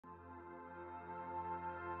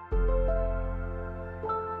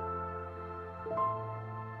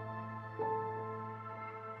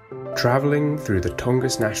Traveling through the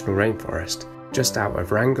Tongass National Rainforest, just out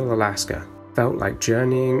of Wrangell, Alaska, felt like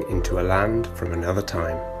journeying into a land from another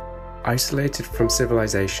time. Isolated from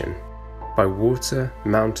civilization, by water,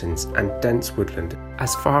 mountains, and dense woodland,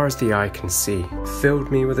 as far as the eye can see,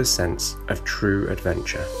 filled me with a sense of true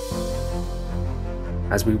adventure.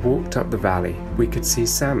 As we walked up the valley, we could see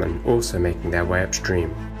salmon also making their way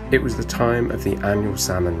upstream. It was the time of the annual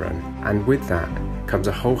salmon run, and with that comes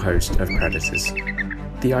a whole host of predators.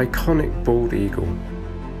 The iconic bald eagle,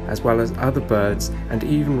 as well as other birds and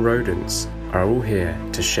even rodents, are all here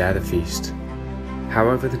to share the feast.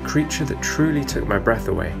 However, the creature that truly took my breath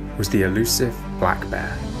away was the elusive black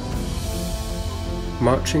bear.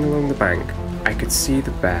 Marching along the bank, I could see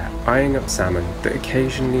the bear eyeing up salmon that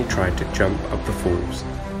occasionally tried to jump up the falls.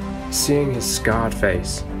 Seeing his scarred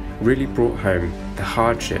face really brought home the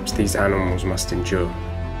hardships these animals must endure.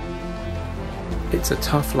 It's a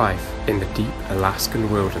tough life in the deep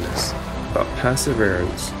Alaskan wilderness, but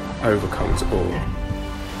perseverance overcomes all.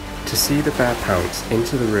 To see the bear pounce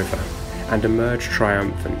into the river and emerge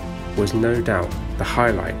triumphant was no doubt the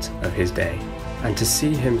highlight of his day, and to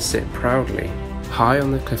see him sit proudly high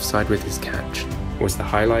on the cliffside with his catch was the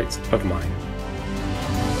highlight of mine.